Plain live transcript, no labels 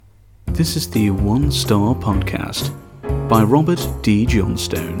This is the One Star Podcast by Robert D.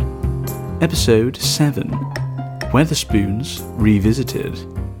 Johnstone. Episode 7, Wetherspoons Revisited.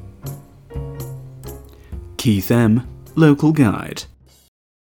 Keith M., Local Guide.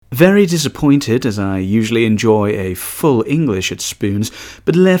 Very disappointed, as I usually enjoy a full English at Spoons,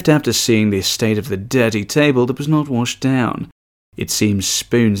 but left after seeing the state of the dirty table that was not washed down. It seems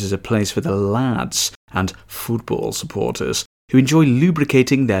Spoons is a place for the lads and football supporters who enjoy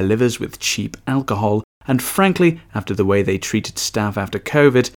lubricating their livers with cheap alcohol, and frankly, after the way they treated staff after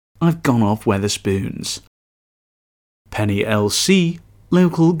COVID, I've gone off Wetherspoons. Penny L.C.,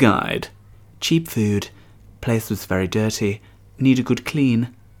 Local Guide. Cheap food. Place was very dirty. Need a good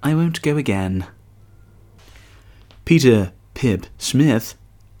clean. I won't go again. Peter Pip Smith,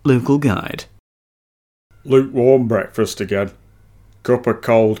 Local Guide. Lukewarm breakfast again. Cup of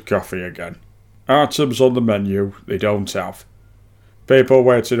cold coffee again. Items on the menu they don't have. People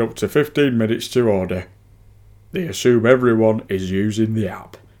waiting up to 15 minutes to order. They assume everyone is using the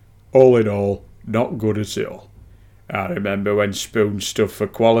app. All in all, not good at all. I remember when Spoon stood for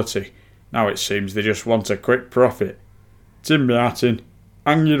quality. Now it seems they just want a quick profit. Tim Martin,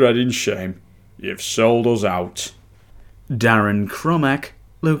 hang your head in shame. You've sold us out. Darren Cromack,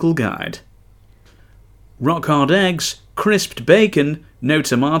 Local Guide. Rock hard eggs, crisped bacon, no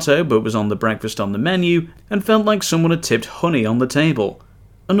tomato but was on the breakfast on the menu, and felt like someone had tipped honey on the table.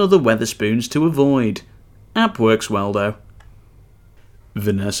 Another Wetherspoons to avoid. App works well though.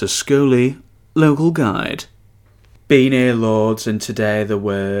 Vanessa Scully, Local Guide. Been here loads and today the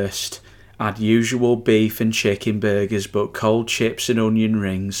worst. Had usual beef and chicken burgers but cold chips and onion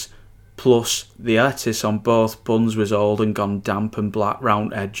rings. Plus, the hiatus on both buns was old and gone damp and black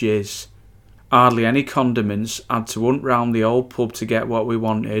round edges. Hardly any condiments, had to hunt round the old pub to get what we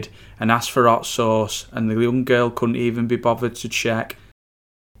wanted and ask for hot sauce, and the young girl couldn't even be bothered to check.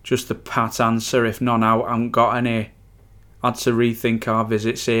 Just the pat answer if none out hadn't got any. Had to rethink our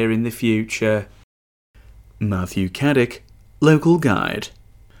visits here in the future. Matthew Caddick, Local Guide.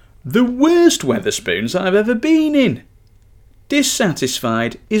 The worst Wetherspoons I've ever been in.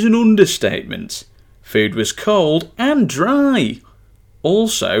 Dissatisfied is an understatement. Food was cold and dry.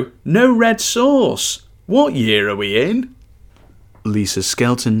 Also, no red sauce. What year are we in? Lisa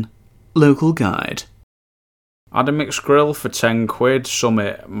Skelton, Local Guide. Had a mixed grill for 10 quid,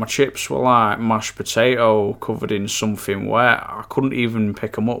 summit. My chips were like mashed potato covered in something wet. I couldn't even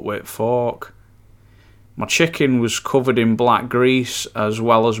pick 'em up with a fork. My chicken was covered in black grease as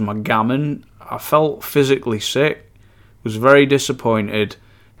well as my gammon. I felt physically sick. Was very disappointed.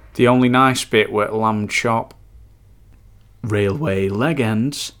 The only nice bit were lamb chop. Railway leg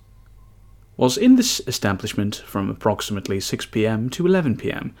ends. Was in this establishment from approximately 6 p.m. to 11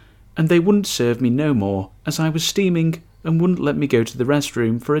 p.m, and they wouldn't serve me no more as I was steaming and wouldn't let me go to the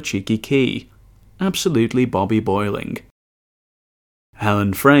restroom for a cheeky key. Absolutely Bobby boiling.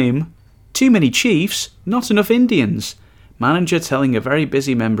 Helen Frame. Too many chiefs, not enough Indians. Manager telling a very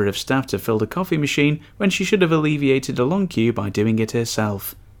busy member of staff to fill the coffee machine when she should have alleviated a long queue by doing it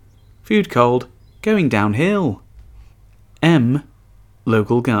herself. Food cold, going downhill. M.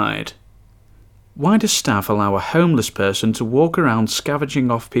 Local Guide. Why does staff allow a homeless person to walk around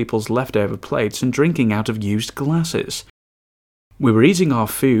scavenging off people's leftover plates and drinking out of used glasses? We were eating our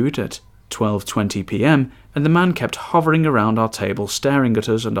food at 12:20 p.m, and the man kept hovering around our table staring at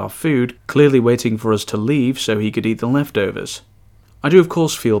us and our food, clearly waiting for us to leave so he could eat the leftovers. I do of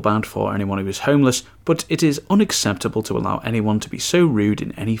course feel bad for anyone who is homeless, but it is unacceptable to allow anyone to be so rude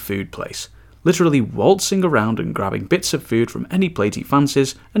in any food place. Literally waltzing around and grabbing bits of food from any plate he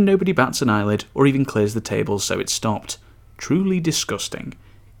fancies, and nobody bats an eyelid or even clears the table so it's stopped. Truly disgusting.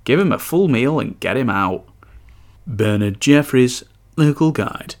 Give him a full meal and get him out. Bernard Jeffries, Local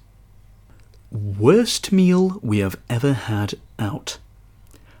Guide. Worst meal we have ever had out.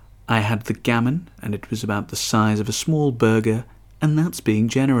 I had the gammon, and it was about the size of a small burger, and that's being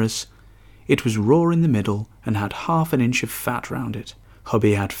generous. It was raw in the middle and had half an inch of fat round it.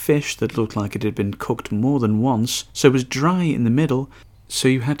 Hubby had fish that looked like it had been cooked more than once, so it was dry in the middle, so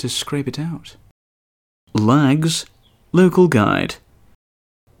you had to scrape it out. Lags, Local Guide.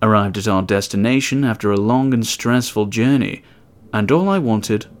 Arrived at our destination after a long and stressful journey, and all I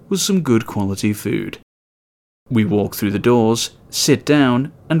wanted was some good quality food. We walk through the doors, sit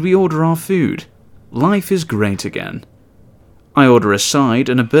down, and we order our food. Life is great again. I order a side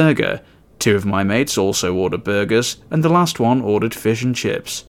and a burger. 2 of my mates also order burgers, and the last one ordered fish and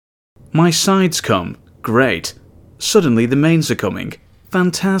chips. My sides come. Great. Suddenly the mains are coming.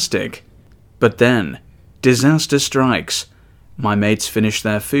 Fantastic. But then, disaster strikes. My mates finish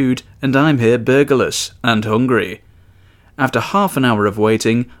their food, and I'm here burgerless and hungry. After half an hour of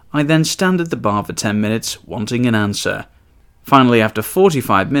waiting, I then stand at the bar for 10 minutes, wanting an answer. Finally, after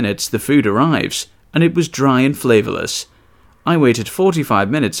 45 minutes, the food arrives, and it was dry and flavourless. I waited 45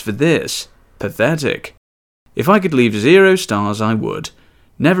 minutes for this. Pathetic. If I could leave 0 stars, I would.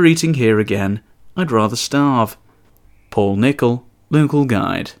 Never eating here again. I'd rather starve. Paul Nickel, local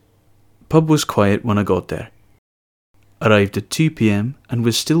guide. Pub was quiet when I got there. Arrived at 2 p.m. and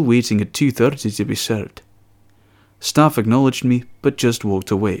was still waiting at 2:30 to be served. Staff acknowledged me, but just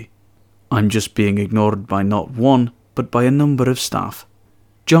walked away. I'm just being ignored by not one, but by a number of staff.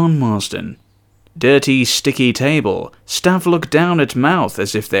 John Marsden. Dirty, sticky table. Staff look down at mouth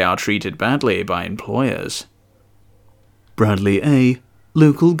as if they are treated badly by employers. Bradley A.,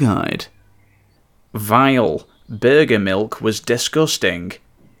 local guide. Vile. Burger milk was disgusting.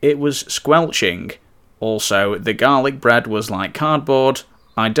 It was squelching. Also, the garlic bread was like cardboard.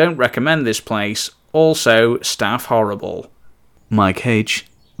 I don't recommend this place. Also, staff horrible. Mike H.,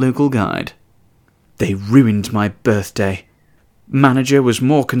 local guide. They ruined my birthday. Manager was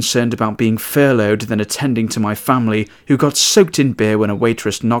more concerned about being furloughed than attending to my family, who got soaked in beer when a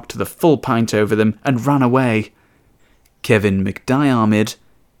waitress knocked the full pint over them and ran away. Kevin McDiarmid,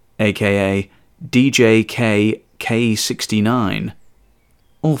 a.k.a. DJ K69.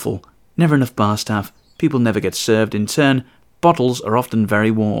 Awful. Never enough bar staff. People never get served in turn. Bottles are often very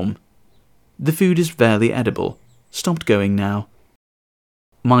warm. The food is barely edible. Stopped going now.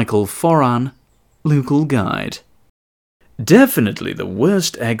 Michael Foran, local guide. Definitely the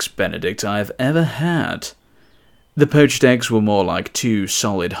worst Eggs Benedict I have ever had. The poached eggs were more like 2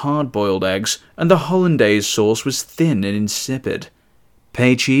 solid hard-boiled eggs, and the hollandaise sauce was thin and insipid.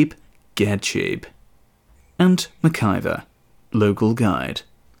 Pay cheap, get cheap. And McIver, local guide.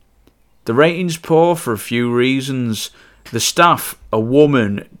 The rating's poor for a few reasons. The staff, a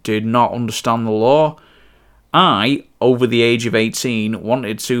woman, did not understand the law. I, over the age of 18,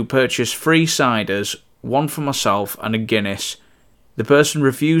 wanted to purchase 3 ciders, 1 for myself and a Guinness. The person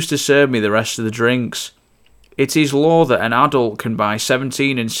refused to serve me the rest of the drinks. It is law that an adult can buy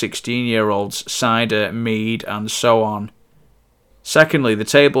 17 and 16-year-olds cider, mead and so on. Secondly, the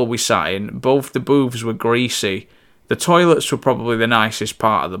table we sat in, both the booths were greasy. The toilets were probably the nicest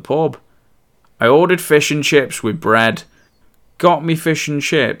part of the pub. I ordered fish and chips with bread. Got me fish and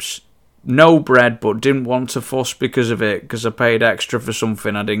chips. No bread, but didn't want to fuss because of it, because I paid extra for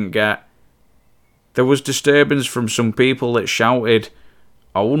something I didn't get. There was disturbance from some people that shouted.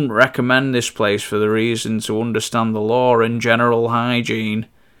 I wouldn't recommend this place for the reason to understand the law and general hygiene.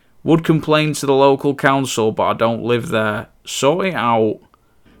 Would complain to the local council, but I don't live there. Sort it out.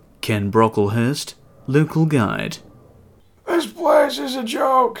 Ken Brocklehurst, local guide. This place is a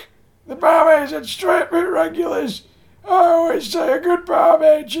joke. The barmaids had straight bit regulars. I always say a good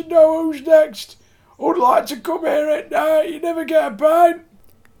barmaid should know who's next. Would like to come here at night, you never get a pint.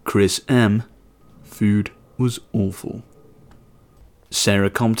 Chris M. Food was awful. Sarah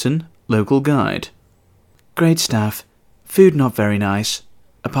Compton, local guide. Great staff. Food not very nice,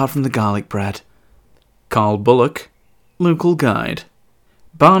 apart from the garlic bread. Carl Bullock, local guide.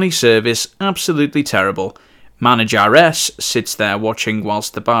 Barney service absolutely terrible. Manager S sits there watching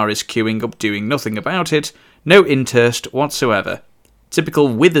whilst the bar is queuing up doing nothing about it. No interest whatsoever. Typical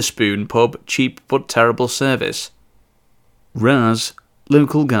Wetherspoon pub, cheap but terrible service. Raz,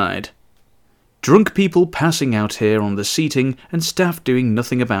 local guide. Drunk people passing out here on the seating and staff doing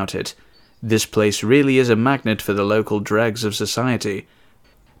nothing about it. This place really is a magnet for the local dregs of society.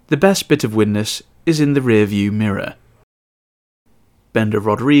 The best bit of witness is in the rearview mirror. Bender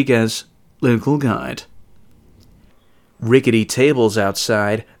Rodriguez, local guide. Rickety tables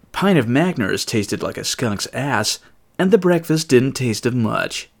outside, pint of Magners tasted like a skunk's ass, and the breakfast didn't taste of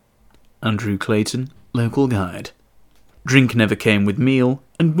much. Andrew Clayton, local guide. Drink never came with meal,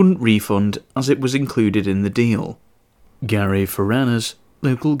 and wouldn't refund as it was included in the deal. Gary Ferranas,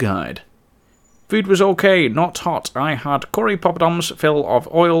 local guide. Food was okay, not hot. I had curry poppadoms full of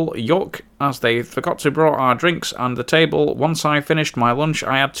oil, yuck, as they forgot to brought our drinks and the table. Once I finished my lunch,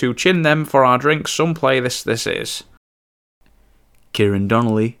 I had to chin them for our drinks. Some play this is. Kieran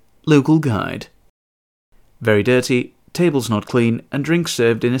Donnelly, local guide. Very dirty, tables not clean, and drinks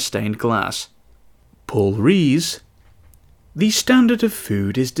served in a stained glass. Paul Rees. The standard of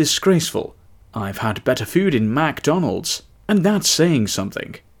food is disgraceful. I've had better food in McDonald's, and that's saying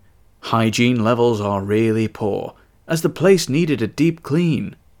something. Hygiene levels are really poor, as the place needed a deep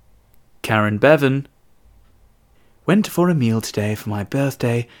clean. Karen Bevan. Went for a meal today for my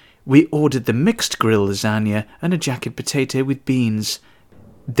birthday. We ordered the mixed grill lasagna and a jacket potato with beans.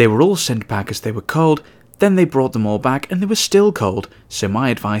 They were all sent back as they were cold, then they brought them all back and they were still cold, so my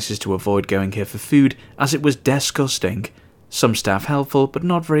advice is to avoid going here for food as it was disgusting. Some staff helpful but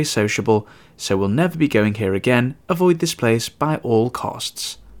not very sociable, so we'll never be going here again. Avoid this place by all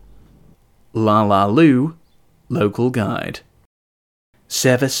costs. La La Lu, local guide.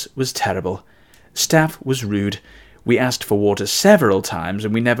 Service was terrible. Staff was rude. We asked for water several times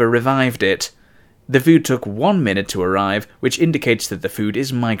and we never revived it. The food took 1 minute to arrive, which indicates that the food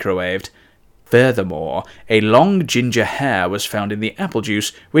is microwaved. Furthermore, a long ginger hair was found in the apple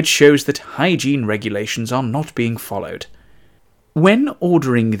juice, which shows that hygiene regulations are not being followed. When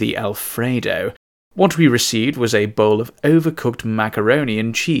ordering the Alfredo, what we received was a bowl of overcooked macaroni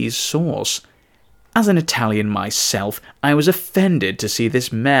and cheese sauce. As an Italian myself, I was offended to see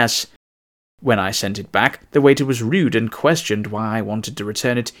this mess. When I sent it back, the waiter was rude and questioned why I wanted to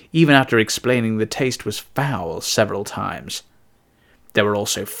return it, even after explaining the taste was foul several times. There were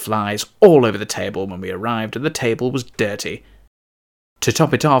also flies all over the table when we arrived, and the table was dirty. To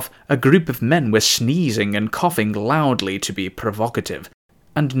top it off, a group of men were sneezing and coughing loudly to be provocative,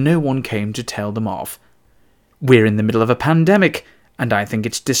 and no one came to tell them off. We're in the middle of a pandemic, and I think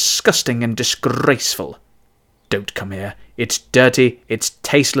it's disgusting and disgraceful. Don't come here. It's dirty, it's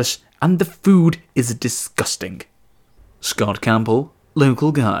tasteless, and the food is disgusting. Scott Campbell,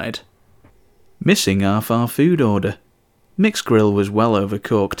 local guide. Missing half our food order. Mixed grill was well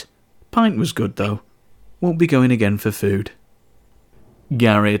overcooked. Pint was good though. Won't be going again for food.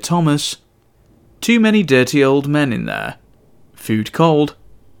 Gary Thomas. Too many dirty old men in there. Food cold.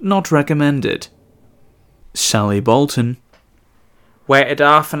 Not recommended. Sally Bolton. Waited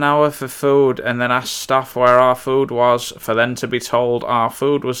half an hour for food and then asked staff where our food was, for then to be told our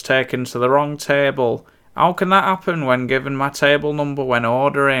food was taken to the wrong table. How can that happen when given my table number when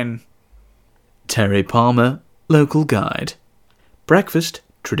ordering? Terry Palmer, local guide. Breakfast,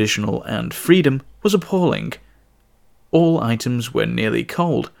 traditional and freedom, was appalling. All items were nearly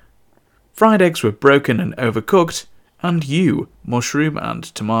cold. Fried eggs were broken and overcooked, and mushroom and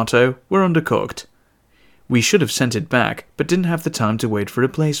tomato, were undercooked. We should have sent it back, but didn't have the time to wait for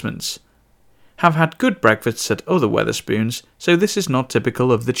replacements. Have had good breakfasts at other Wetherspoons, so this is not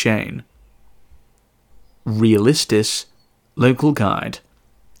typical of the chain. Realistis, local guide.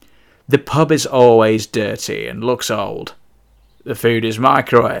 The pub is always dirty and looks old. The food is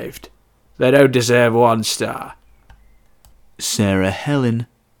microwaved. They don't deserve 1 star. Sarah Helen,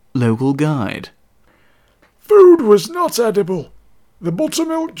 local guide. Food was not edible. The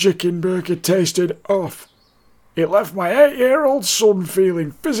buttermilk chicken burger tasted off. It left my 8-year-old son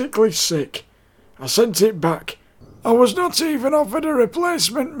feeling physically sick. I sent it back. I was not even offered a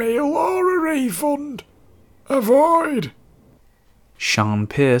replacement meal or a refund. Avoid. Sean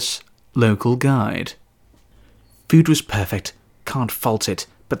Pierce, local guide. Food was perfect, can't fault it,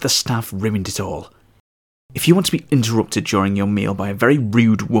 but the staff ruined it all. If you want to be interrupted during your meal by a very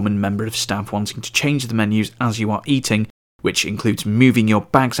rude woman member of staff wanting to change the menus as you are eating, which includes moving your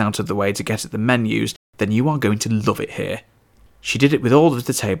bags out of the way to get at the menus, then you are going to love it here. She did it with all of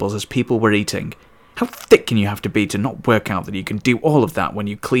the tables as people were eating. How thick can you have to be to not work out that you can do all of that when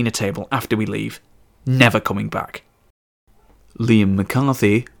you clean a table after we leave? Never coming back. Liam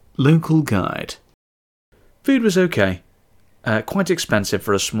McCarthy, local guide. Food was okay. Quite expensive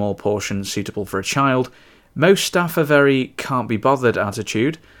for a small portion suitable for a child. Most staff are very can't be bothered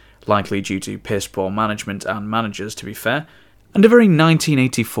attitude, likely due to piss poor management and managers to be fair, and a very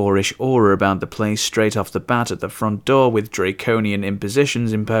 1984-ish aura about the place straight off the bat at the front door with draconian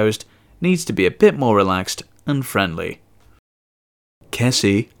impositions imposed. Needs to be a bit more relaxed and friendly.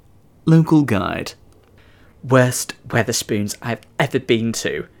 Kessie, local guide. Worst Wetherspoons I've ever been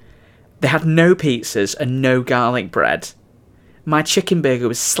to. They had no pizzas and no garlic bread. My chicken burger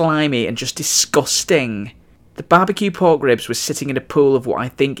was slimy and just disgusting. The barbecue pork ribs were sitting in a pool of what I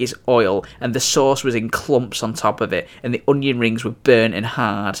think is oil, and the sauce was in clumps on top of it, and the onion rings were burnt and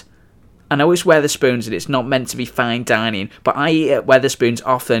hard. I know it's Wetherspoons and it's not meant to be fine dining, but I eat at Wetherspoons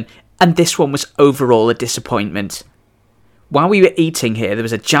often, and this one was overall a disappointment. While we were eating here, there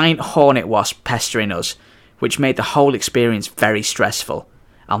was a giant hornet wasp pestering us, which made the whole experience very stressful.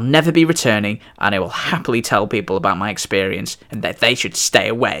 I'll never be returning, and I will happily tell people about my experience and that they should stay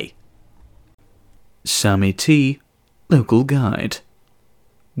away. Sammy T, local guide.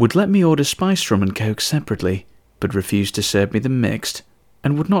 Would let me order spiced rum and coke separately, but refused to serve me them mixed,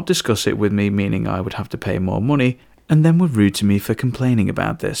 and would not discuss it with me, meaning I would have to pay more money, and then were rude to me for complaining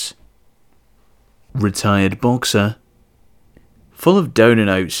about this. Retired boxer. Full of down and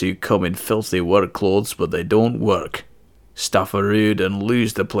outs who come in filthy work clothes but they don't work. Staff are rude and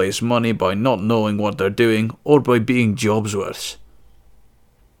lose the place money by not knowing what they're doing or by being jobs worse.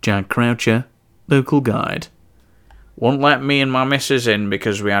 Jack Croucher, local guide. Wouldn't let me and my missus in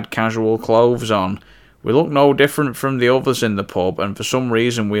because we had casual clothes on. We look no different from the others in the pub, and for some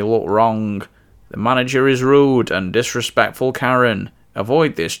reason we look wrong. The manager is rude and disrespectful Karen.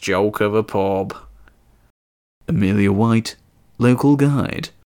 Avoid this joke of a pub. Amelia White, local guide.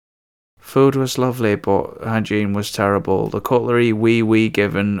 Food was lovely, but hygiene was terrible. The cutlery we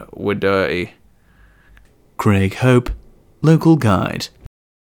given were dirty. Craig Hope, local guide.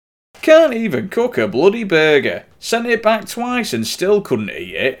 Can't even cook a bloody burger. Sent it back twice and still couldn't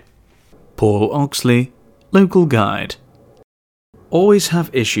eat it. Paul Oxley, local guide. Always have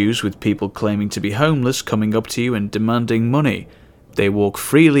issues with people claiming to be homeless coming up to you and demanding money. They walk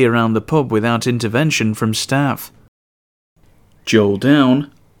freely around the pub without intervention from staff. Joel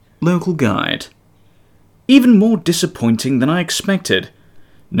Down, local guide. Even more disappointing than I expected.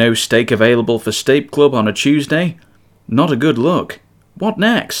 No steak available for Steak Club on a Tuesday? Not a good look. What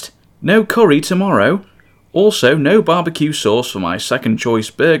next? No curry tomorrow? Also, no barbecue sauce for my second choice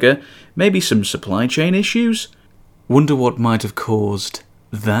burger. Maybe some supply chain issues? Wonder what might have caused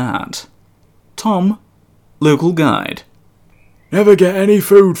that. Tom, local guide. Never get any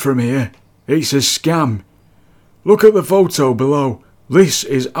food from here. It's a scam. Look at the photo below. This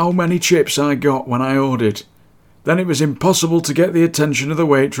is how many chips I got when I ordered. Then it was impossible to get the attention of the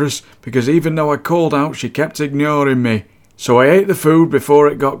waitress because even though I called out, she kept ignoring me. So I ate the food before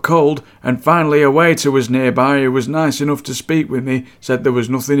it got cold, and finally a waiter was nearby who was nice enough to speak with me, said there was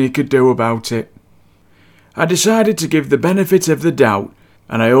nothing he could do about it. I decided to give the benefit of the doubt,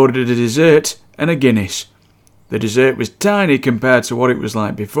 and I ordered a dessert and a Guinness. The dessert was tiny compared to what it was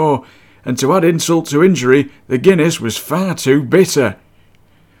like before, and to add insult to injury, the Guinness was far too bitter.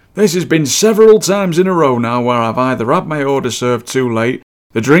 This has been several times in a row now where I've either had my order served too late,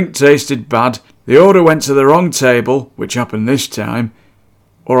 the drink tasted bad, the order went to the wrong table, which happened this time,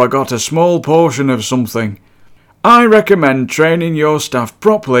 or I got a small portion of something. I recommend training your staff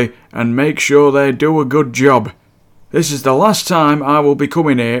properly and make sure they do a good job. This is the last time I will be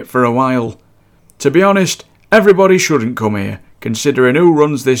coming here for a while. To be honest, everybody shouldn't come here, considering who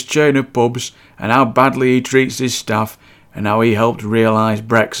runs this chain of pubs and how badly he treats his staff and how he helped realise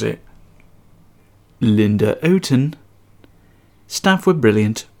Brexit. Linda Oaten. Staff were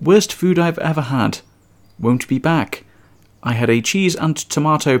brilliant. Worst food I've ever had. Won't be back. I had a cheese and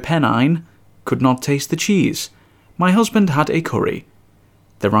tomato pennine. Could not taste the cheese. My husband had a curry.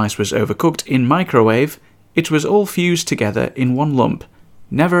 The rice was overcooked in microwave. It was all fused together in one lump.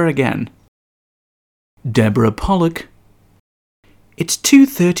 Never again. Deborah Pollock. It's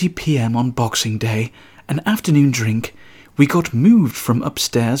 2:30 p.m. on Boxing Day, an afternoon drink. We got moved from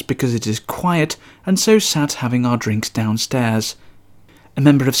upstairs because it is quiet and so sat having our drinks downstairs. A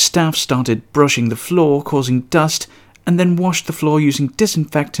member of staff started brushing the floor, causing dust, and then washed the floor using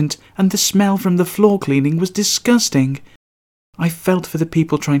disinfectant, and the smell from the floor cleaning was disgusting. I felt for the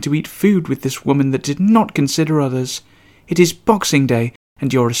people trying to eat food with this woman that did not consider others. It is Boxing Day,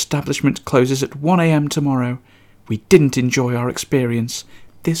 and your establishment closes at 1 a.m. tomorrow. We didn't enjoy our experience.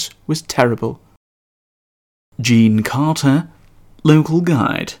 This was terrible. Jean Carter, local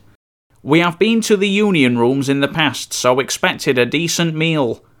guide. We have been to the union rooms in the past, so expected a decent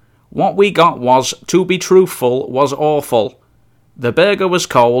meal. What we got was, to be truthful, was awful. The burger was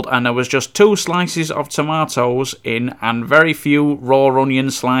cold and there was just 2 slices of tomatoes in and very few raw onion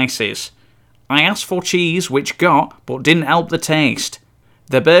slices. I asked for cheese, which got, but didn't help the taste.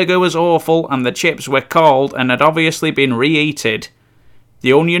 The burger was awful and the chips were cold and had obviously been reheated.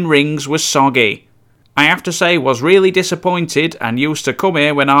 The onion rings were soggy. I have to say was really disappointed and used to come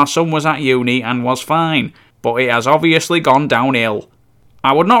here when our son was at uni and was fine, but it has obviously gone downhill.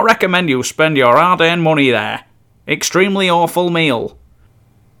 I would not recommend you spend your hard-earned money there. Extremely awful meal.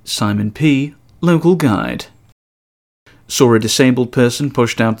 Simon P., local guide. Saw a disabled person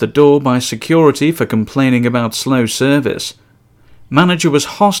pushed out the door by security for complaining about slow service. Manager was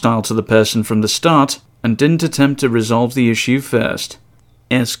hostile to the person from the start and didn't attempt to resolve the issue first.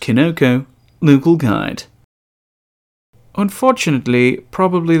 S. Kinoko, local guide. Unfortunately,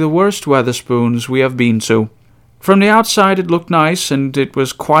 probably the worst Wetherspoons we have been to. From the outside it looked nice and it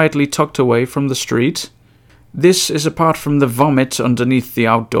was quietly tucked away from the street. This is apart from the vomit underneath the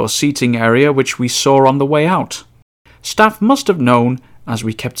outdoor seating area which we saw on the way out. Staff must have known as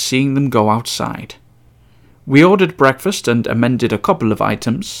we kept seeing them go outside. We ordered breakfast and amended a couple of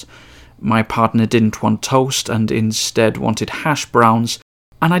items. My partner didn't want toast and instead wanted hash browns,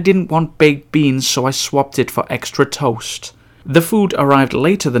 and I didn't want baked beans, so I swapped it for extra toast. The food arrived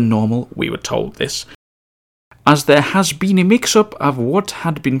later than normal, we were told this, as there has been a mix-up of what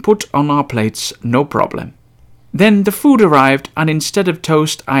had been put on our plates, no problem. Then the food arrived, and instead of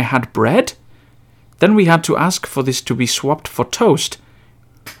toast I had bread. Then we had to ask for this to be swapped for toast.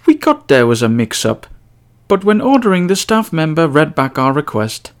 We got there was a mix-up. But when ordering, the staff member read back our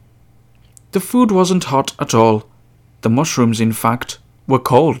request. The food wasn't hot at all. The mushrooms, in fact, were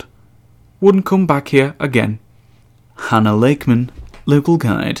cold. Wouldn't come back here again. Hannah Lakeman, local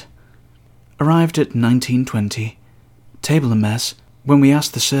guide. Arrived at 19:20. Table a mess. When we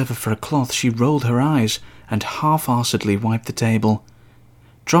asked the server for a cloth, she rolled her eyes and half-arsedly wiped the table.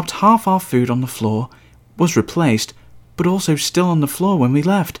 Dropped half our food on the floor, was replaced, but also still on the floor when we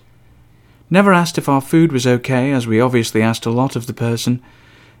left. Never asked if our food was okay, as we obviously asked a lot of the person.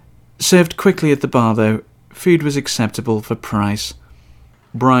 Served quickly at the bar, though. Food was acceptable for price.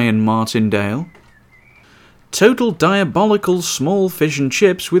 Brian Martindale. Total diabolical small fish and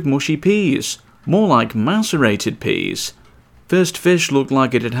chips with mushy peas. More like macerated peas. First fish looked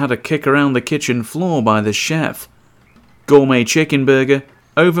like it had had a kick around the kitchen floor by the chef. Gourmet chicken burger.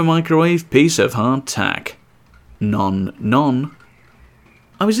 Over microwave piece of hardtack. Non.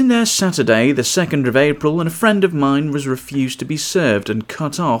 I was in there Saturday, the 2nd of April, and a friend of mine was refused to be served and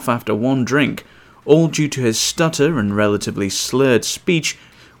cut off after one drink, all due to his stutter and relatively slurred speech,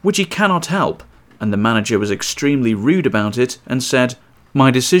 which he cannot help, and the manager was extremely rude about it and said, "My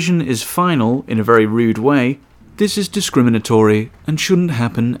decision is final," in a very rude way. "This is discriminatory and shouldn't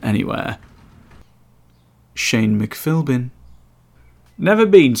happen anywhere." Shane McPhilbin. Never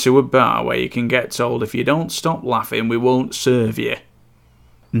been to a bar where you can get told if you don't stop laughing we won't serve you.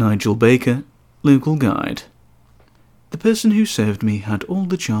 Nigel Baker, local guide. The person who served me had all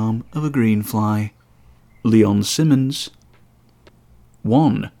the charm of a green fly. Leon Simmons.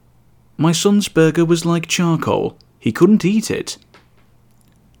 1. My son's burger was like charcoal. He couldn't eat it.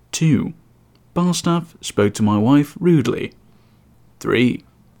 2. Bar staff spoke to my wife rudely. 3.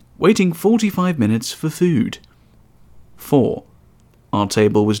 Waiting 45 minutes for food. 4. Our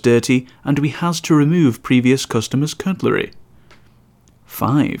table was dirty and we had to remove previous customers' cutlery.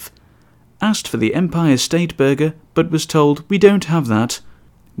 5. Asked for the Empire State Burger, but was told we don't have that.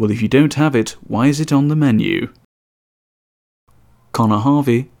 Well, if you don't have it, why is it on the menu? Connor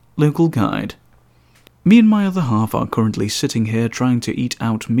Harvey, local guide. Me and my other half are currently sitting here trying to eat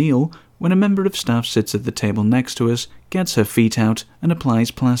out meal when a member of staff sits at the table next to us, gets her feet out and applies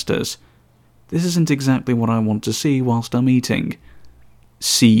plasters. This isn't exactly what I want to see whilst I'm eating.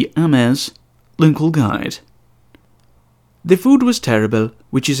 C. Ames, local guide. The food was terrible,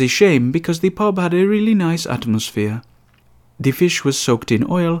 which is a shame because the pub had a really nice atmosphere. The fish was soaked in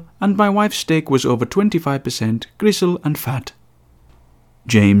oil and my wife's steak was over 25% gristle and fat.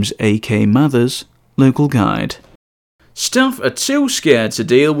 James A.K. Mathers, local guide. Staff are too scared to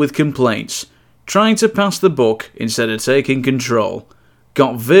deal with complaints, trying to pass the buck instead of taking control.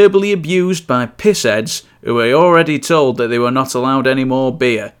 Got verbally abused by pissheads who were already told that they were not allowed any more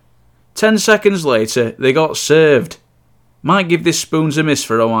beer. 10 seconds later, they got served. Might give this spoons a miss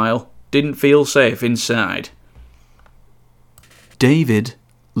for a while. Didn't feel safe inside. David,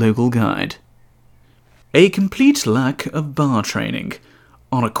 local guide. A complete lack of bar training.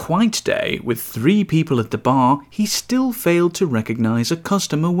 On a quiet day with 3 people at the bar, he still failed to recognise a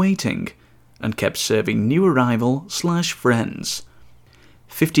customer waiting and kept serving new arrival/friends.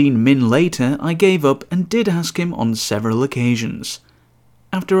 15 min later, I gave up and did ask him on several occasions.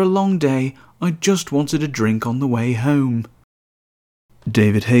 After a long day, I just wanted a drink on the way home.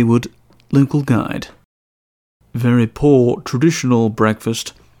 David Haywood, local guide. Very poor traditional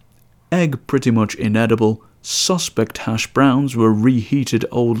breakfast. Egg pretty much inedible. Suspect hash browns were reheated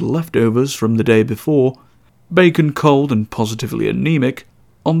old leftovers from the day before. Bacon cold and positively anemic.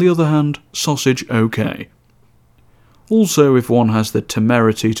 On the other hand, sausage okay. Also, if one has the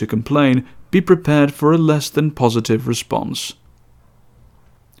temerity to complain, be prepared for a less than positive response.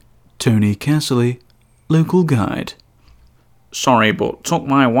 Tony Casserly, local guide. Sorry, but took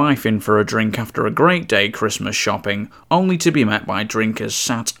my wife in for a drink after a great day Christmas shopping, only to be met by drinkers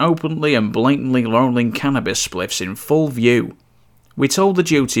sat openly and blatantly rolling cannabis spliffs in full view. We told the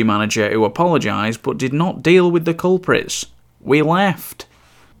duty manager, who apologised but did not deal with the culprits. We left.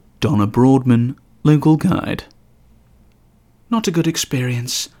 Donna Broadman, local guide. Not a good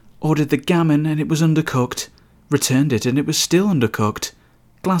experience. Ordered the gammon and it was undercooked. Returned it and it was still undercooked.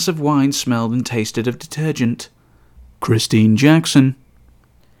 Glass of wine smelled and tasted of detergent. Christine Jackson.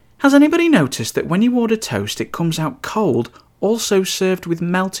 Has anybody noticed that when you order toast it comes out cold, also served with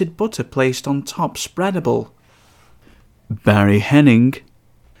melted butter placed on top spreadable? Barry Henning.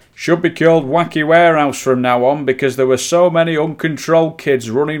 Should be called Wacky Warehouse from now on because there were so many uncontrolled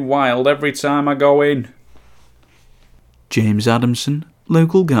kids running wild every time I go in. James Adamson,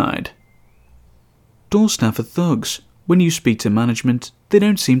 local guide. Door staff are thugs. When you speak to management, they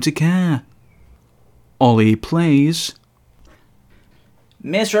don't seem to care. Ollie Plays.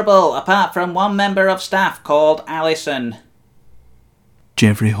 Miserable, apart from one member of staff called Alison.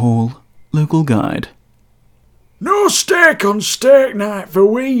 Jeffrey Hall, local guide. No steak on steak night for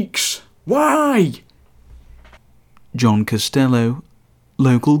weeks. Why? John Costello,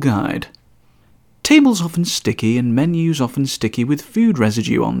 local guide. Tables often sticky and menus often sticky with food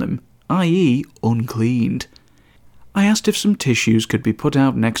residue on them, i.e. uncleaned. I asked if some tissues could be put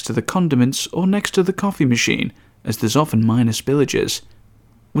out next to the condiments or next to the coffee machine, as there's often minor spillages.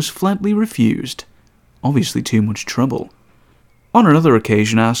 Was flatly refused. Obviously too much trouble. On another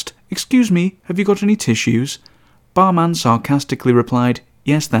occasion asked, "Excuse me, have you got any tissues?" Barman sarcastically replied,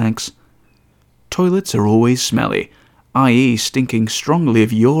 "Yes, thanks." Toilets are always smelly, i.e. stinking strongly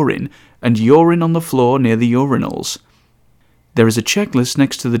of urine, and urine on the floor near the urinals. There is a checklist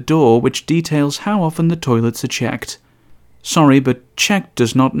next to the door which details how often the toilets are checked. Sorry, but checked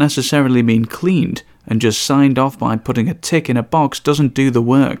does not necessarily mean cleaned, and just signed off by putting a tick in a box doesn't do the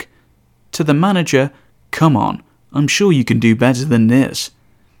work. To the manager, come on, I'm sure you can do better than this.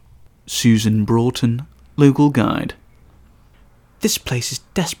 Susan Broughton, local guide. This place is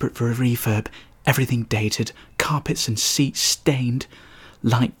desperate for a refurb. Everything dated, carpets and seats stained,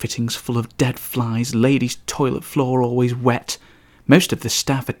 light fittings full of dead flies, ladies' toilet floor always wet. Most of the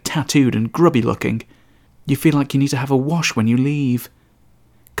staff are tattooed and grubby looking. You feel like you need to have a wash when you leave.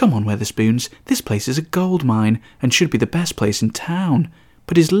 Come on, Wetherspoons, this place is a gold mine and should be the best place in town,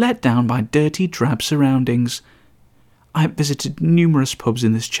 but is let down by dirty, drab surroundings. I have visited numerous pubs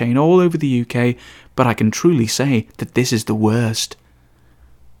in this chain all over the UK, but I can truly say that this is the worst.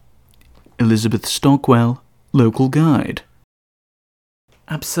 Elizabeth Stockwell, local guide.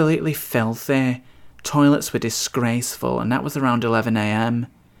 Absolutely filthy. Toilets were disgraceful, and that was around 11 a.m.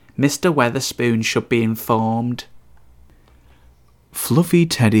 Mr. Wetherspoon should be informed. Fluffy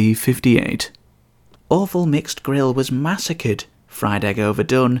Teddy 58. Awful mixed grill was massacred. Fried egg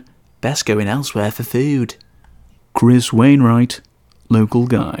overdone. Best going elsewhere for food. Chris Wainwright, local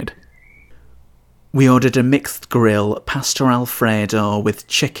guide. We ordered a mixed grill, pasta alfredo with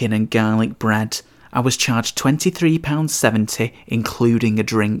chicken and garlic bread. I was charged £23.70, including a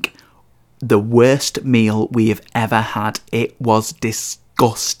drink. The worst meal we have ever had. It was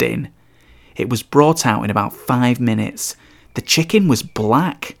disgusting. It was brought out in about 5 minutes. The chicken was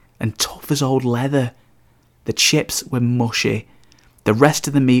black and tough as old leather. The chips were mushy. The rest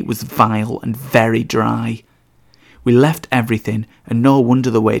of the meat was vile and very dry. We left everything, and no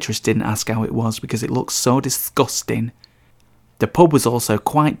wonder the waitress didn't ask how it was because it looked so disgusting. The pub was also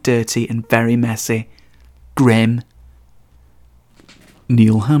quite dirty and very messy. Grim.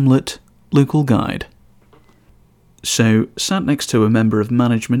 Neil Hamlet, local guide. So, sat next to a member of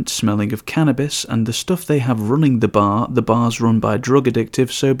management smelling of cannabis and the stuff they have running the bar's run by drug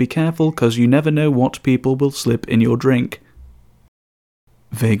addictive, so be careful cause you never know what people will slip in your drink.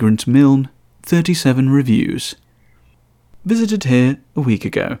 Vagrant Milne, 37 reviews. Visited here a week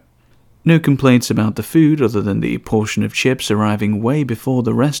ago. No complaints about the food other than the portion of chips arriving way before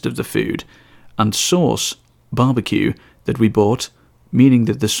the rest of the food, and sauce, barbecue, that we bought, meaning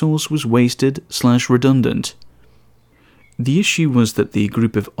that the sauce was wasted/redundant. The issue was that the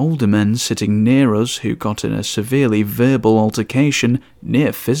group of older men sitting near us who got in a severely verbal altercation,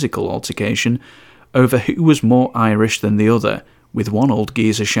 near physical altercation, over who was more Irish than the other, with one old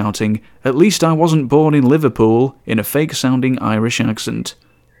geezer shouting, "At least I wasn't born in Liverpool," in a fake-sounding Irish accent.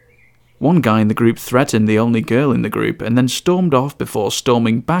 One guy in the group threatened the only girl in the group and then stormed off before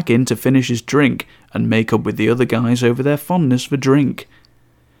storming back in to finish his drink and make up with the other guys over their fondness for drink.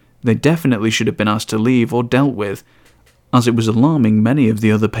 They definitely should have been asked to leave or dealt with, as it was alarming many of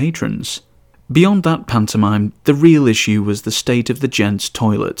the other patrons. Beyond that pantomime, the real issue was the state of the gents'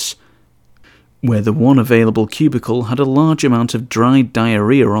 toilets, where the one available cubicle had a large amount of dried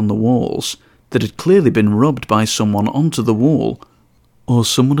diarrhea on the walls that had clearly been rubbed by someone onto the wall, or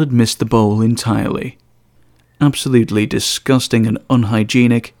someone had missed the bowl entirely. Absolutely disgusting and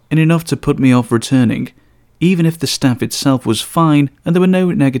unhygienic, and enough to put me off returning, even if the staff itself was fine and there were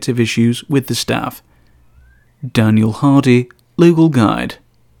no negative issues with the staff. Daniel Hardy, local guide.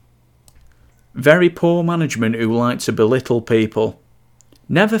 Very poor management who like to belittle people.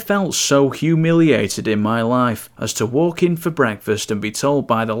 Never felt so humiliated in my life as to walk in for breakfast and be told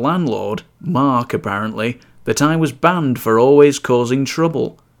by the landlord, Mark apparently, that I was banned for always causing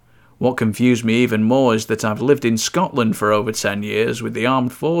trouble. What confused me even more is that I've lived in Scotland for over 10 years with the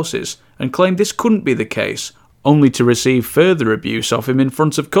armed forces and claimed this couldn't be the case, only to receive further abuse off him in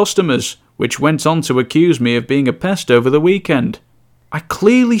front of customers, which went on to accuse me of being a pest over the weekend. I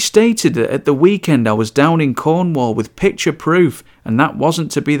clearly stated that at the weekend I was down in Cornwall with picture proof, and that wasn't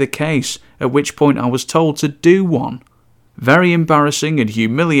to be the case, at which point I was told to do one. Very embarrassing and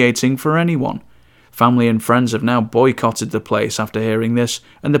humiliating for anyone. Family and friends have now boycotted the place after hearing this,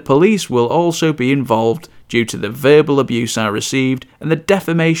 and the police will also be involved due to the verbal abuse I received and the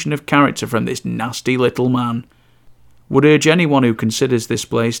defamation of character from this nasty little man. Would urge anyone who considers this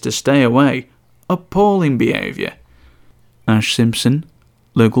place to stay away. Appalling behaviour. Ash Simpson,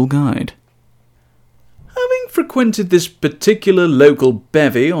 local guide. Having frequented this particular local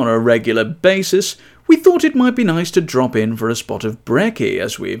bevy on a regular basis, we thought it might be nice to drop in for a spot of brekkie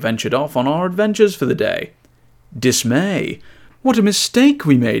as we ventured off on our adventures for the day. Dismay. What a mistake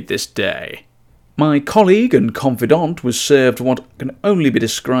we made this day. My colleague and confidant was served what can only be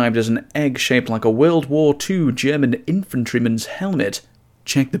described as an egg shaped like a World War II German infantryman's helmet.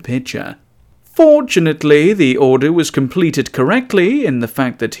 Check the picture. Fortunately, the order was completed correctly in the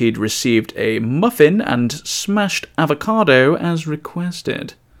fact that he'd received a muffin and smashed avocado as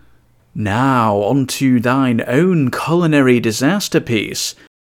requested. Now, on to thine own culinary disaster piece.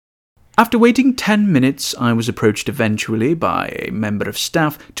 After waiting 10 minutes, I was approached eventually by a member of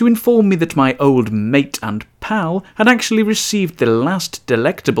staff to inform me that my old mate and pal had actually received the last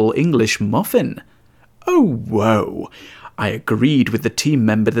delectable English muffin. Oh, whoa! I agreed with the team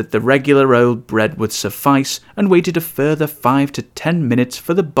member that the regular old bread would suffice and waited a further 5 to 10 minutes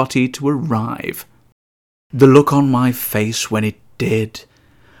for the butty to arrive. The look on my face when it did.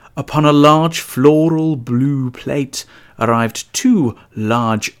 Upon a large floral blue plate arrived 2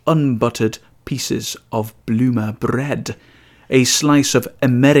 large unbuttered pieces of bloomer bread, a slice of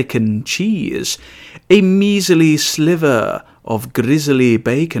American cheese, a measly sliver of grizzly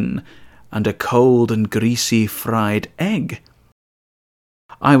bacon, and a cold and greasy fried egg.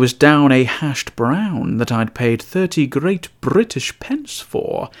 I was down a hashed brown that I'd paid 30 great British pence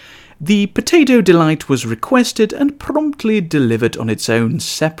for. The potato delight was requested and promptly delivered on its own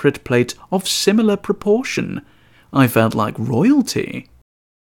separate plate of similar proportion. I felt like royalty.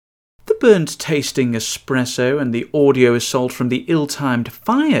 The burnt-tasting espresso and the audio assault from the ill-timed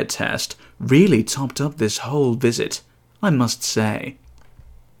fire test really topped up this whole visit, I must say.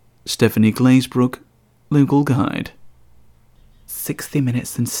 Stephanie Glazebrook, local guide. 60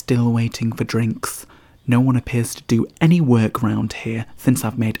 minutes and still waiting for drinks. No one appears to do any work round here since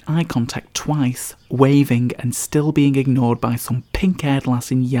I've made eye contact twice, waving and still being ignored by some pink-haired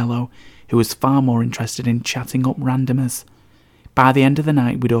lass in yellow who was far more interested in chatting up randomers. By the end of the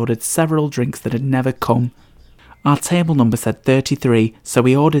night we'd ordered several drinks that had never come. Our table number said 33, so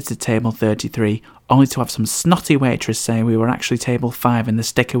we ordered to table 33, only to have some snotty waitress say we were actually table 5 and the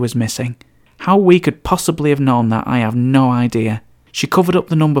sticker was missing. How we could possibly have known that, I have no idea. She covered up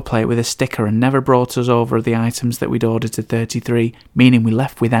the number plate with a sticker and never brought us over the items that we'd ordered to 33, meaning we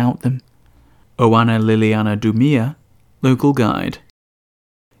left without them. Oana Liliana Dumia, local guide.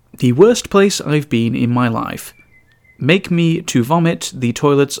 The worst place I've been in my life. Make me to vomit, the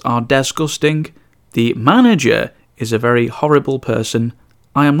toilets are disgusting. The manager is a very horrible person.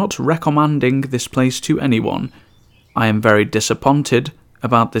 I am not recommending this place to anyone. I am very disappointed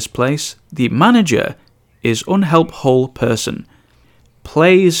about this place. The manager is unhelpful person.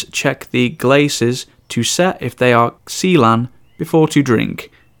 Please check the glaces to set if they are Ceylon before to drink.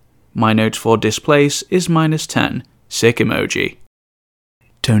 My note for displace is -10. Sick emoji.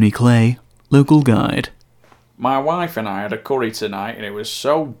 Tony Clay, local guide. My wife and I had a curry tonight and it was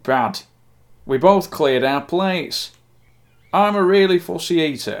so bad. We both cleared our plates. I'm a really fussy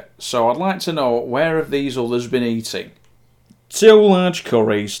eater, so I'd like to know where have these others been eating. 2 large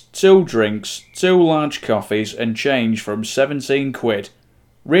curries, 2 drinks, 2 large coffees and change from 17 quid.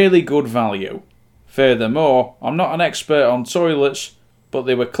 Really good value. Furthermore, I'm not an expert on toilets, but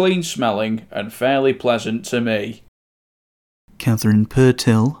they were clean smelling and fairly pleasant to me. Catherine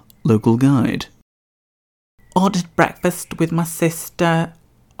Purtill, local guide. Ordered breakfast with my sister.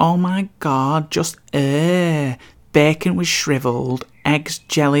 Oh my god, just bacon was shriveled, eggs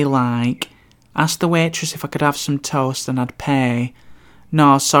jelly-like. Asked the waitress if I could have some toast and I'd pay.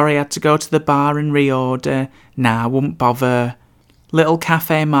 No, sorry, I had to go to the bar and reorder. Nah, I wouldn't bother. Little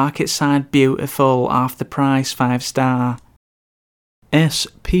cafe market side beautiful, half the price, 5 star.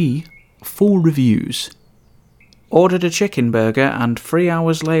 SP, 4 reviews. Ordered a chicken burger and 3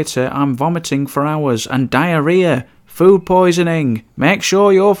 hours later I'm vomiting for hours and diarrhea. Food poisoning. Make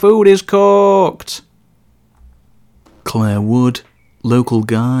sure your food is cooked. Claire Wood, local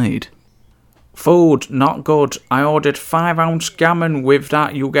guide. Food, not good. I ordered 5-ounce gammon. With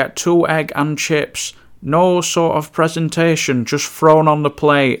that you get 2 egg and chips. No sort of presentation, just thrown on the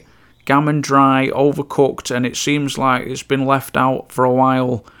plate. Gammon dry, overcooked, and it seems like it's been left out for a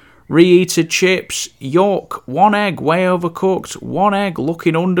while. Reheated chips, yuck. 1 egg way overcooked, 1 egg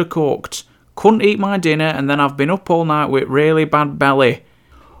looking undercooked. Couldn't eat my dinner, and then I've been up all night with really bad belly.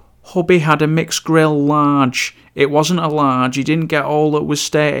 Hubby had a mixed grill large. It wasn't a large, he didn't get all that was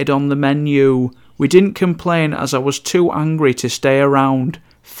stated on the menu. We didn't complain as I was too angry to stay around.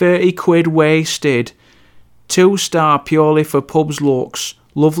 30 quid wasted. 2-star purely for pub's looks.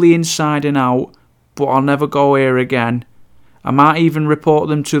 Lovely inside and out, but I'll never go here again. I might even report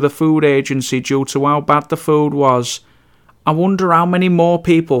them to the food agency due to how bad the food was. I wonder how many more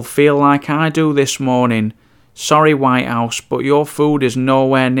people feel like I do this morning. Sorry, White House, but your food is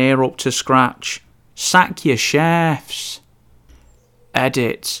nowhere near up to scratch. Sack your chefs.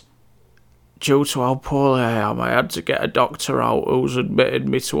 Edit. Due to how poorly I am, I had to get a doctor out who's admitted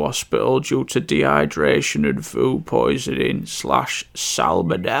me to hospital due to dehydration and food poisoning /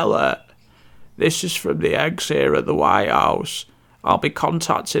 salmonella. This is from the eggs here at the White House. I'll be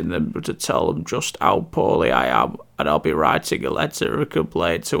contacting them to tell them just how poorly I am, and I'll be writing a letter of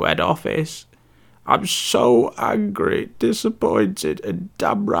complaint to head office. I'm so angry, disappointed, and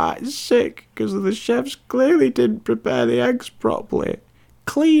damn right sick because the chefs clearly didn't prepare the eggs properly.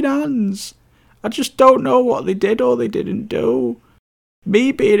 Clean hands. I just don't know what they did or they didn't do.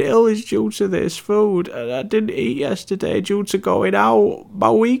 Me being ill is due to this food, and I didn't eat yesterday due to going out. My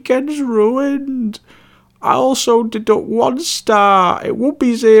weekend's ruined. I also deduct 1 star. It would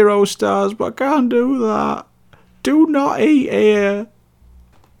be 0 stars, but I can't do that. Do not eat here.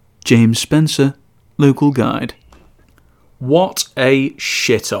 James Spencer, local guide. What a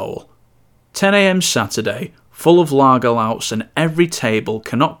shithole. 10 a.m. Saturday, full of lager louts, and every table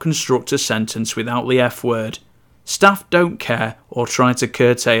cannot construct a sentence without the F word. Staff don't care or try to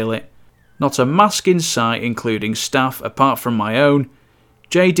curtail it. Not a mask in sight, including staff apart from my own.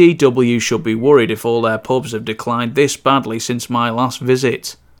 JDW should be worried if all their pubs have declined this badly since my last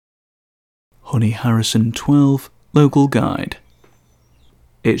visit. Honey Harrison 12, local guide.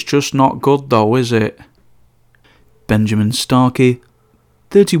 It's just not good though, is it? Benjamin Starkey,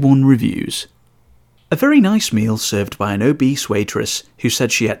 31 reviews. A very nice meal served by an obese waitress who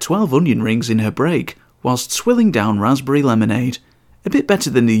said she ate 12 onion rings in her break whilst swilling down raspberry lemonade. A bit better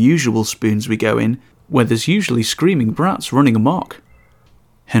than the usual spoons we go in, where there's usually screaming brats running amok.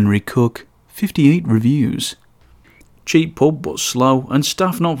 Henry Cook, 58 reviews. Cheap pub but slow, and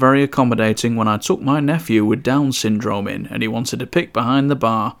staff not very accommodating when I took my nephew with Down syndrome in and he wanted to pick behind the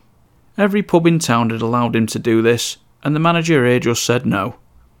bar. Every pub in town had allowed him to do this, and the manager here just said no.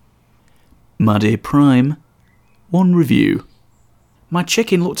 Maddie Prime, 1 review. My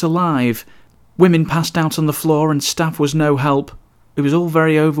chicken looked alive. Women passed out on the floor and staff was no help. It was all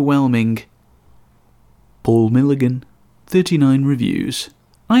very overwhelming. Paul Milligan, 39 reviews.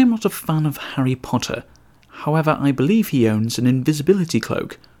 I am not a fan of Harry Potter. However, I believe he owns an invisibility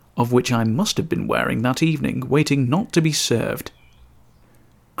cloak, of which I must have been wearing that evening, waiting not to be served.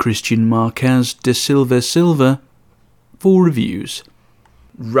 Christian Marquez de Silva, 4 reviews.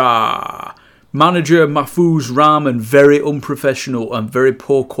 Rah! Manager Mahfouz Rahman, very unprofessional and very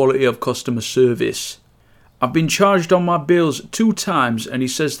poor quality of customer service. I've been charged on my bills 2 times and he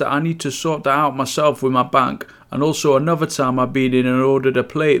says that I need to sort that out myself with my bank, and also another time I've been in and ordered a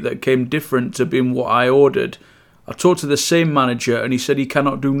plate that came different to being what I ordered. I talked to the same manager and he said he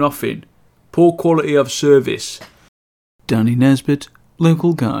cannot do nothing. Poor quality of service. Danny Nesbitt,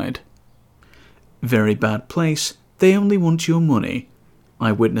 local guide. Very bad place. They only want your money.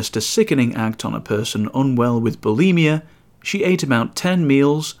 I witnessed a sickening act on a person unwell with bulimia. She ate about 10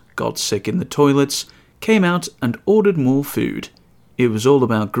 meals, got sick in the toilets, came out and ordered more food. It was all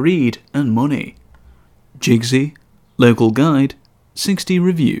about greed and money. Jigsy, local guide, 60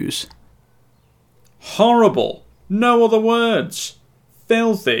 reviews. Horrible. No other words.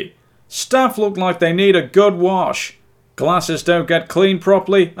 Filthy. Staff look like they need a good wash. Glasses don't get cleaned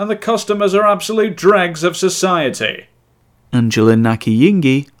properly, and the customers are absolute dregs of society. Angela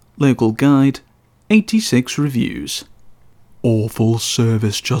Nakiyingi, local guide, 86 reviews. Awful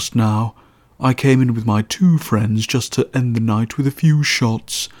service just now. I came in with my 2 friends just to end the night with a few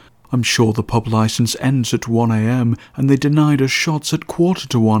shots. I'm sure the pub licence ends at 1 a.m. and they denied us shots at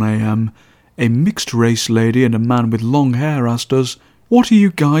 1:45 a.m. A mixed-race lady and a man with long hair asked us, "What are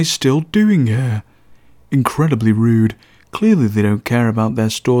you guys still doing here?" Incredibly rude. Clearly they don't care about their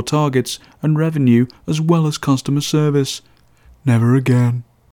store targets and revenue as well as customer service. Never again.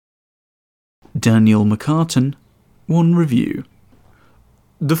 Daniel McCartan, 1 review.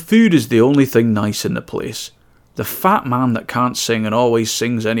 The food is the only thing nice in the place. The fat man that can't sing and always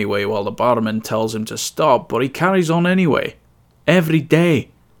sings anyway while the barman tells him to stop, but he carries on anyway. Every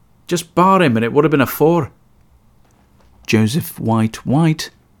day. Just bar him and it would have been a 4. Joseph White,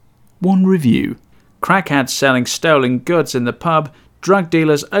 1 review. Crackheads selling stolen goods in the pub. drug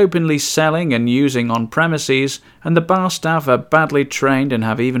dealers openly selling and using on premises, and the bar staff are badly trained and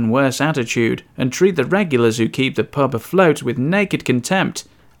have even worse attitude, and treat the regulars who keep the pub afloat with naked contempt.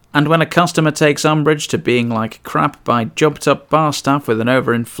 And when a customer takes umbrage to being like crap by jumped-up bar staff with an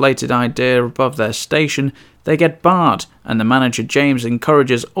overinflated idea above their station, they get barred, and the manager James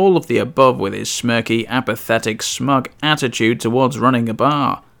encourages all of the above with his smirky, apathetic, smug attitude towards running a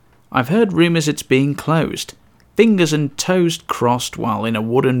bar. I've heard rumours it's being closed. Fingers and toes crossed while in a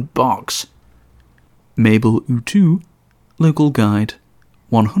wooden box. Mabel Utu, local guide,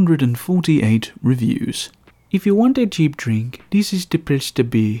 148 reviews. If you want a cheap drink, this is the place to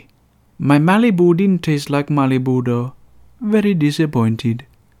be. My Malibu didn't taste like Malibu though. Very disappointed.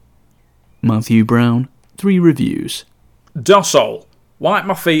 Matthew Brown, 3 reviews. Docile. Wipe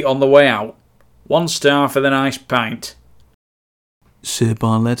my feet on the way out. 1 star for the nice pint. Sir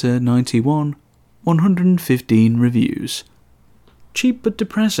Barletta 91, 115 reviews. Cheap but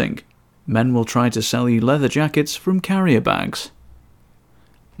depressing. Men will try to sell you leather jackets from carrier bags.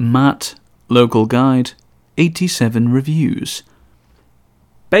 Matt, local guide, 87 reviews.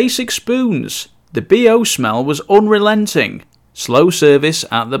 Basic spoons. The BO smell was unrelenting. Slow service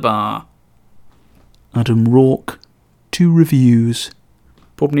at the bar. Adam Rourke, 2 reviews.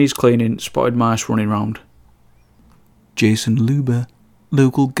 Pub needs cleaning, spotted mice running round. Jason Luber,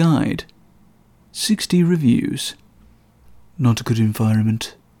 local guide, 60 reviews. Not a good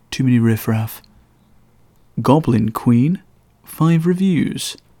environment, too many riffraff. Goblin Queen, 5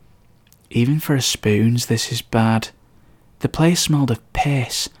 reviews. Even for a spoons, this is bad. The place smelled of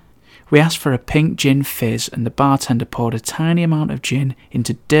piss. We asked for a pink gin fizz and the bartender poured a tiny amount of gin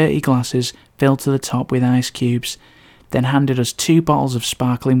into dirty glasses filled to the top with ice cubes, then handed us 2 bottles of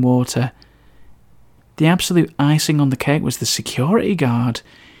sparkling water. The absolute icing on the cake was the security guard,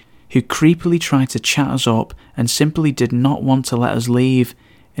 who creepily tried to chat us up and simply did not want to let us leave,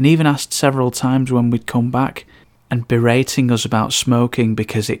 and even asked several times when we'd come back, and berating us about smoking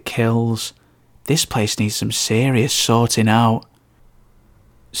because it kills. This place needs some serious sorting out.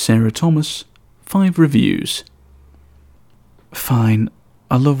 Sarah Thomas, 5 reviews. Fine,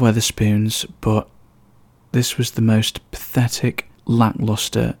 I love Wetherspoons, but this was the most pathetic,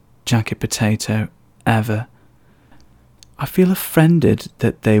 lacklustre jacket potato ever. I feel offended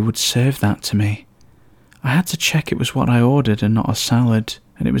that they would serve that to me. I had to check it was what I ordered and not a salad,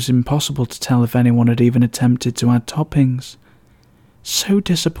 and it was impossible to tell if anyone had even attempted to add toppings. So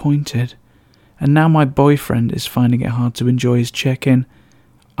disappointed. And now my boyfriend is finding it hard to enjoy his chicken.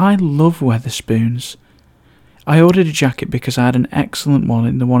 I love Wetherspoons. I ordered a jacket because I had an excellent one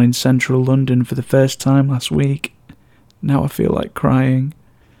in the one in central London for the first time last week. Now I feel like crying.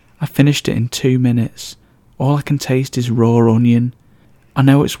 I finished it in 2 minutes. All I can taste is raw onion. I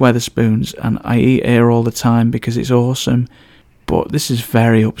know it's Wetherspoons and I eat here all the time because it's awesome, but this is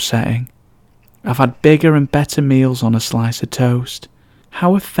very upsetting. I've had bigger and better meals on a slice of toast.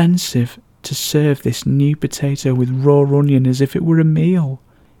 How offensive to serve this new potato with raw onion as if it were a meal.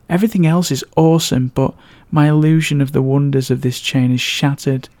 Everything else is awesome, but my illusion of the wonders of this chain is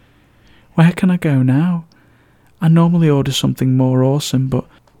shattered. Where can I go now? I normally order something more awesome, but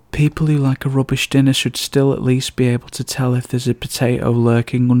people who like a rubbish dinner should still at least be able to tell if there's a potato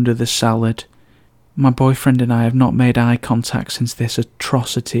lurking under the salad. My boyfriend and I have not made eye contact since this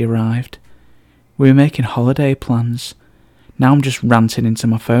atrocity arrived. We were making holiday plans. Now I'm just ranting into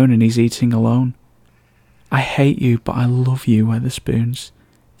my phone and he's eating alone. I hate you, but I love you, Wetherspoons.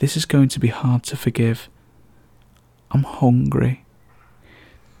 This is going to be hard to forgive. I'm hungry.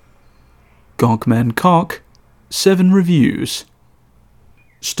 Gogman Cock, 7 reviews.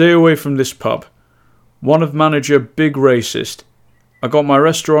 Stay away from this pub. One of manager big racist. I got my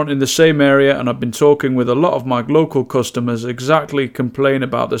restaurant in the same area and I've been talking with a lot of my local customers exactly complain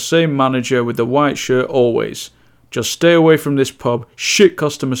about the same manager with the white shirt always. Just stay away from this pub. Shit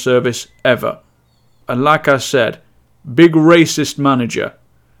customer service ever. And like I said, big racist manager.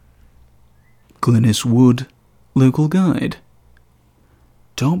 Glynis Wood, local guide.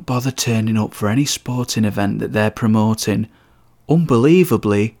 Don't bother turning up for any sporting event that they're promoting.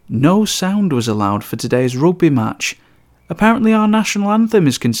 Unbelievably, no sound was allowed for today's rugby match. Apparently our national anthem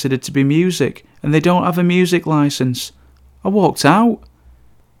is considered to be music, and they don't have a music licence. I walked out.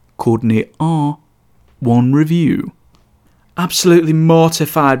 Courtney R, 1 review. Absolutely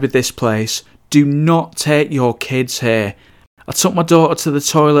mortified with this place. Do not take your kids here. I took my daughter to the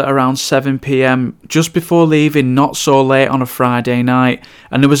toilet around 7 p.m, just before leaving not so late on a Friday night,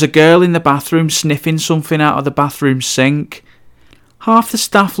 and there was a girl in the bathroom sniffing something out of the bathroom sink. Half the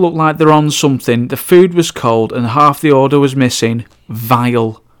staff looked like they're on something, the food was cold, and half the order was missing.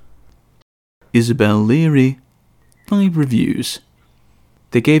 Vile. Isabel Leary, 5 reviews.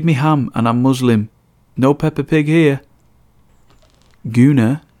 They gave me ham and I'm Muslim. No Peppa Pig here.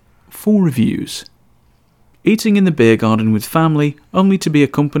 Guna, 4 reviews. Eating in the beer garden with family, only to be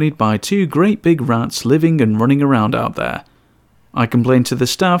accompanied by 2 great big rats living and running around out there. I complained to the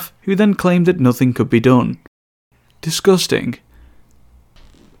staff, who then claimed that nothing could be done. Disgusting.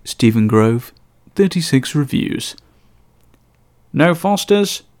 Stephen Grove, 36 reviews. No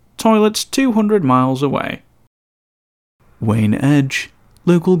Fosters, toilets 200 miles away. Wayne Edge,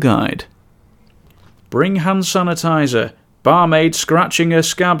 local guide. Bring hand sanitizer. Barmaid scratching her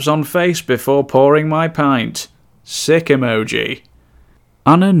scabs on face before pouring my pint. Sick emoji.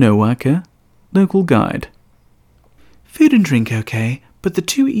 Anna Nowaka, local guide. Food and drink okay, but the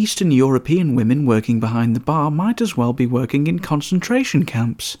 2 Eastern European women working behind the bar might as well be working in concentration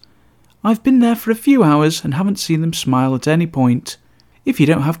camps. I've been there for a few hours and haven't seen them smile at any point. If you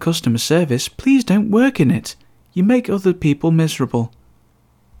don't have customer service, please don't work in it. You make other people miserable.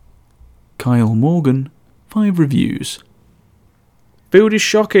 Kyle Morgan, 5 reviews. Food is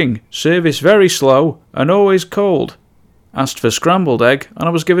shocking, service very slow, and always cold. Asked for scrambled egg, and I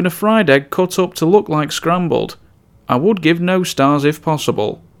was given a fried egg cut up to look like scrambled. I would give no stars if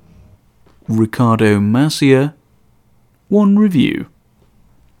possible. Ricardo Macia, 1 review.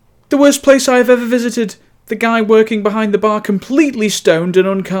 The worst place I have ever visited. The guy working behind the bar completely stoned and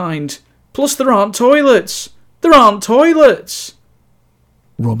unkind. Plus there aren't toilets. There aren't toilets!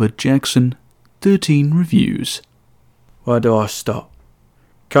 Robert Jackson, 13 reviews. Where do I stop?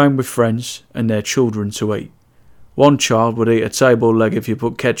 Came with friends and their children to eat. One child would eat a table leg if you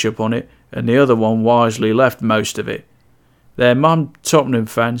put ketchup on it, and the other one wisely left most of it. Their mum, Tottenham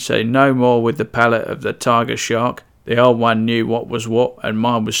fan, said no more with the palate of the tiger shark. The old one knew what was what, and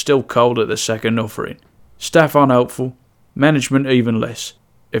mine was still cold at the second offering. Staff unhelpful, management even less.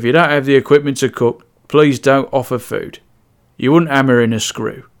 If you don't have the equipment to cook, please don't offer food. You wouldn't hammer in a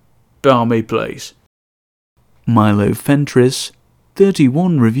screw. Bar me, please. Milo Fentris,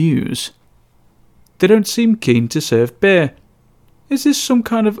 31 reviews. They don't seem keen to serve beer. Is this some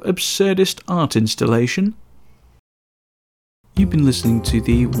kind of absurdist art installation? You've been listening to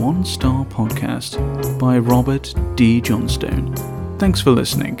the One Star Podcast by Robert D. Johnstone. Thanks for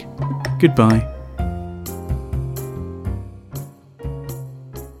listening. Goodbye.